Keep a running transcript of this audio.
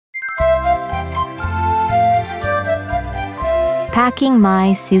Packing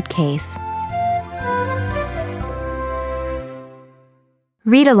my suitcase.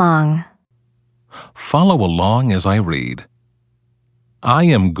 Read along. Follow along as I read. I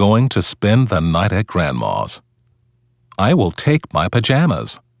am going to spend the night at Grandma's. I will take my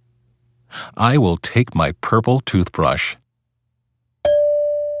pajamas. I will take my purple toothbrush.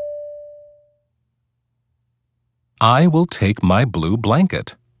 I will take my blue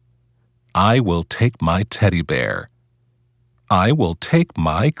blanket. I will take my teddy bear. I will take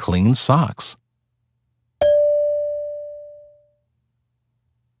my clean socks.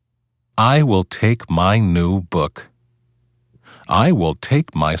 I will take my new book. I will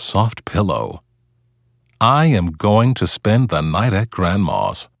take my soft pillow. I am going to spend the night at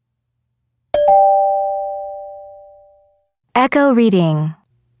Grandma's. Echo reading.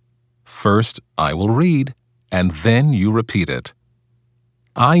 First, I will read, and then you repeat it.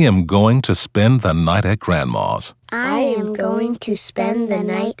 I am going to spend the night at Grandma's. I am going to spend the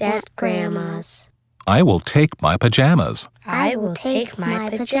night at Grandma's. I will take my pajamas. I will take my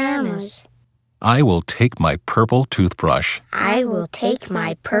pajamas. I will take my purple toothbrush. I will take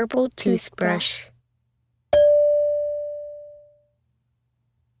my purple toothbrush.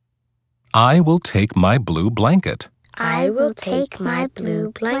 I will take my blue blanket. I will take my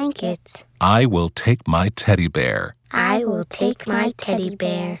blue blanket. I will take my teddy bear. I will take my teddy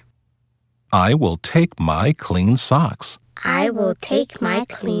bear. I will take my clean socks. I will take my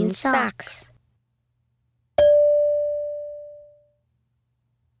clean socks.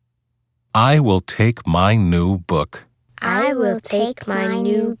 I will take my new book. I will take my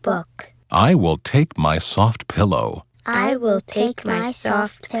new book. I will take my soft pillow. I will take my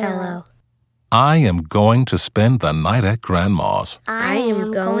soft pillow. I am going to spend the night at Grandma's. I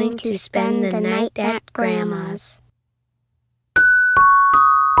am going to spend the night at Grandma's.